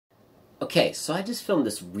Okay, so I just filmed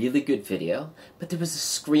this really good video, but there was a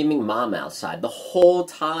screaming mom outside the whole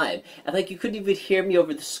time. And like you couldn't even hear me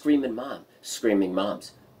over the screaming mom. Screaming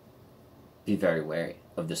moms. Be very wary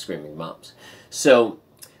of the screaming moms. So,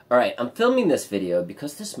 alright, I'm filming this video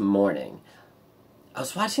because this morning I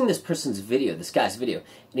was watching this person's video, this guy's video,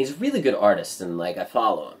 and he's a really good artist and like I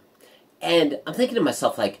follow him. And I'm thinking to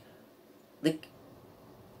myself like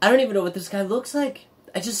I don't even know what this guy looks like.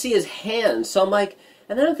 I just see his hands, so I'm like,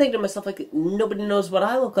 and then I'm thinking to myself, like, nobody knows what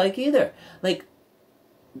I look like either. Like,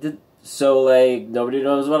 nobody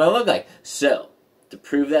knows what I look like. So, to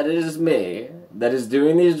prove that it is me that is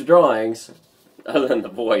doing these drawings, other than the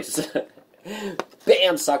voice,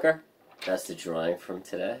 bam, sucker, that's the drawing from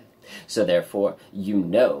today. So, therefore, you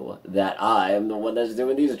know that I am the one that's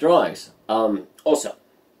doing these drawings. Also,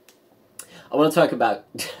 I want to talk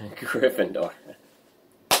about Gryffindor.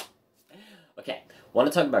 Okay, I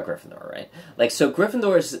want to talk about Gryffindor, right? Like, so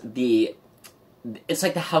Gryffindor is it's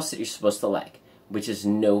like the house that you're supposed to like, which is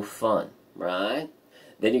no fun, right?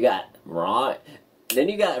 Then you got, Ravenclaw.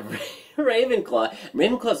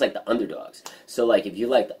 Ravenclaw is like the underdogs. So, like, if you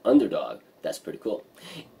like the underdog, that's pretty cool.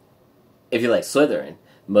 If you like Slytherin,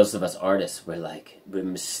 most of us artists, we're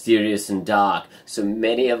mysterious and dark. So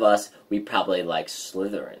many of us, we probably like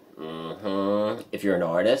Slytherin. If you're an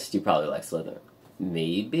artist, you probably like Slytherin.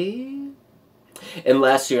 Maybe?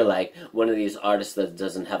 Unless you're like one of these artists that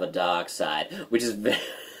doesn't have a dark side, which is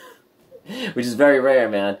very rare,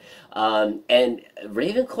 man. And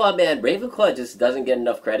Ravenclaw, man, Ravenclaw just doesn't get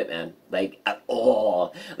enough credit, man. Like, at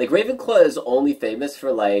all. Like, Ravenclaw is only famous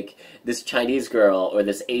for, like, this Chinese girl or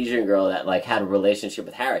this Asian girl that, like, had a relationship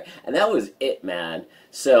with Harry. And that was it, man.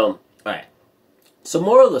 So, alright. So,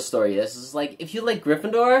 moral of the story is like, if you like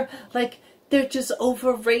Gryffindor, like, they're just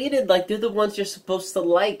overrated. Like, they're the ones you're supposed to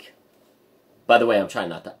like. By the way, I'm trying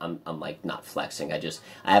not to, I'm like, not flexing. I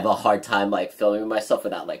have a hard time, like, filming myself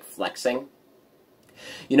without, like, flexing.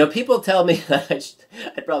 You know, people tell me that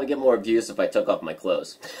I'd probably get more views if I took off my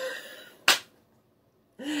clothes.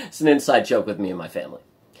 It's an inside joke with me and my family.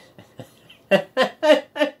 I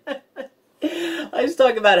just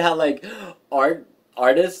talk about how, like,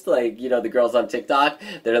 artists, like, you know, the girls on TikTok,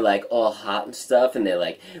 they're, like, all hot and stuff, and they,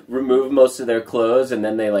 like, remove most of their clothes, and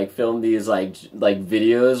then they, like, film these, like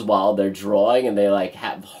videos while they're drawing, and they, like,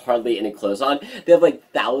 have hardly any clothes on. They have,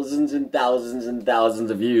 like, thousands and thousands and thousands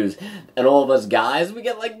of views, and all of us guys, we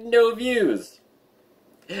get, like, no views.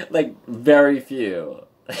 Like, very few.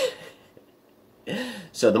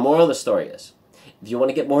 So, the moral of the story is, if you want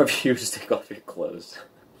to get more views, take off your clothes.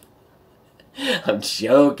 I'm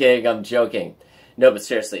joking. No, but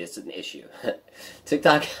seriously, it's an issue.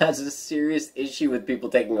 TikTok has a serious issue with people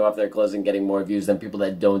taking off their clothes and getting more views than people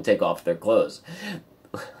that don't take off their clothes.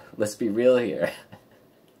 Let's be real here.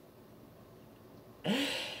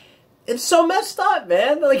 It's so messed up,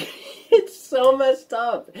 man. Like, it's so messed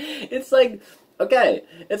up. It's like, okay,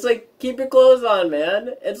 it's like, keep your clothes on,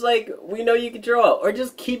 man. It's like, we know you can draw. Or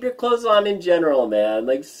just keep your clothes on in general, man.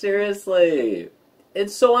 Like, seriously.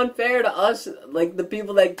 It's so unfair to us, like, the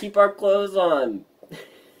people that keep our clothes on.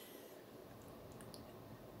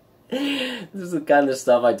 This is the kind of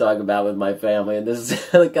stuff I talk about with my family, and this is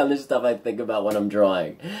the kind of stuff I think about when I'm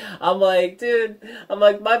drawing. I'm like, dude,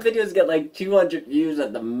 my videos get like 200 views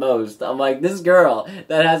at the most. I'm like, this girl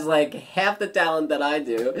that has like half the talent that I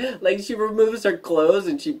do, like, she removes her clothes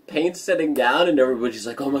and she paints sitting down, and everybody's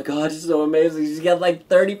like, oh my god, it's so amazing. She's got like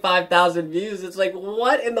 35,000 views. It's like,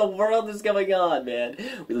 what in the world is going on, man?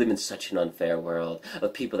 We live in such an unfair world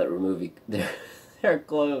of people that remove their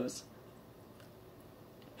clothes.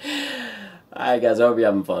 Alright guys, I hope you're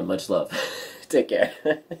having fun. Much love. Take care.